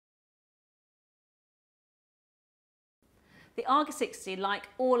The AGA60, like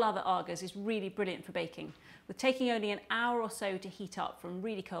all other AGAs, is really brilliant for baking. With taking only an hour or so to heat up from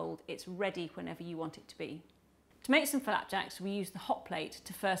really cold, it's ready whenever you want it to be. To make some flapjacks, we use the hot plate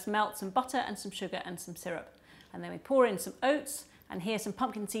to first melt some butter and some sugar and some syrup. And then we pour in some oats and here some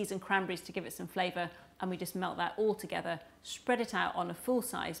pumpkin seeds and cranberries to give it some flavour, and we just melt that all together, spread it out on a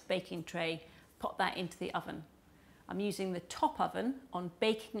full-size baking tray, pop that into the oven. I'm using the top oven on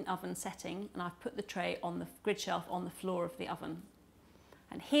baking oven setting, and I've put the tray on the grid shelf on the floor of the oven.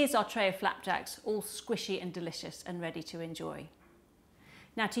 And here's our tray of flapjacks, all squishy and delicious and ready to enjoy.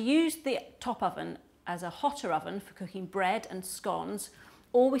 Now, to use the top oven as a hotter oven for cooking bread and scones,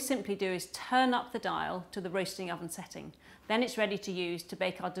 all we simply do is turn up the dial to the roasting oven setting. Then it's ready to use to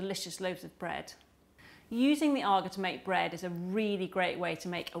bake our delicious loaves of bread. Using the AGA to make bread is a really great way to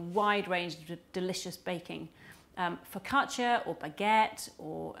make a wide range of delicious baking. Focaccia or baguette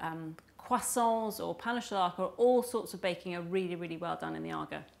or croissants or pain au chocolat, all sorts of baking are really, really well done in the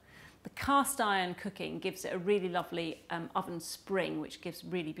AGA. The cast iron cooking gives it a really lovely oven spring, which gives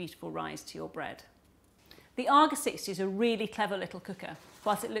really beautiful rise to your bread. The AGA60 is a really clever little cooker.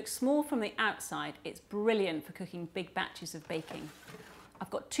 Whilst it looks small from the outside, it's brilliant for cooking big batches of baking. I've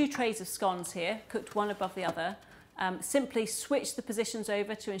got 2 trays of scones here, cooked one above the other. Simply switch the positions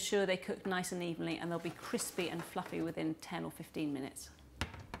over to ensure they cook nice and evenly, and they'll be crispy and fluffy within 10 or 15 minutes.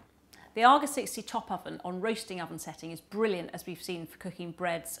 The AGA60 top oven on roasting oven setting is brilliant, as we've seen, for cooking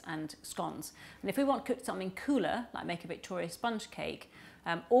breads and scones. And if we want to cook something cooler, like make a Victoria sponge cake,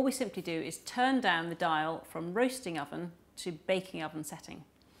 all we simply do is turn down the dial from roasting oven to baking oven setting.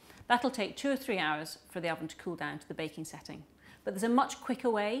 That'll take 2 or 3 hours for the oven to cool down to the baking setting. But there's a much quicker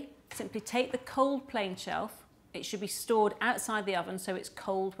way. Simply take the cold plain shelf. It should be stored outside the oven so it's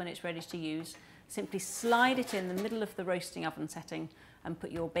cold when it's ready to use. Simply slide it in the middle of the roasting oven setting and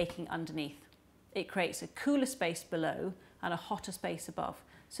put your baking underneath. It creates a cooler space below and a hotter space above.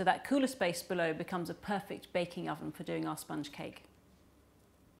 So that cooler space below becomes a perfect baking oven for doing our sponge cake.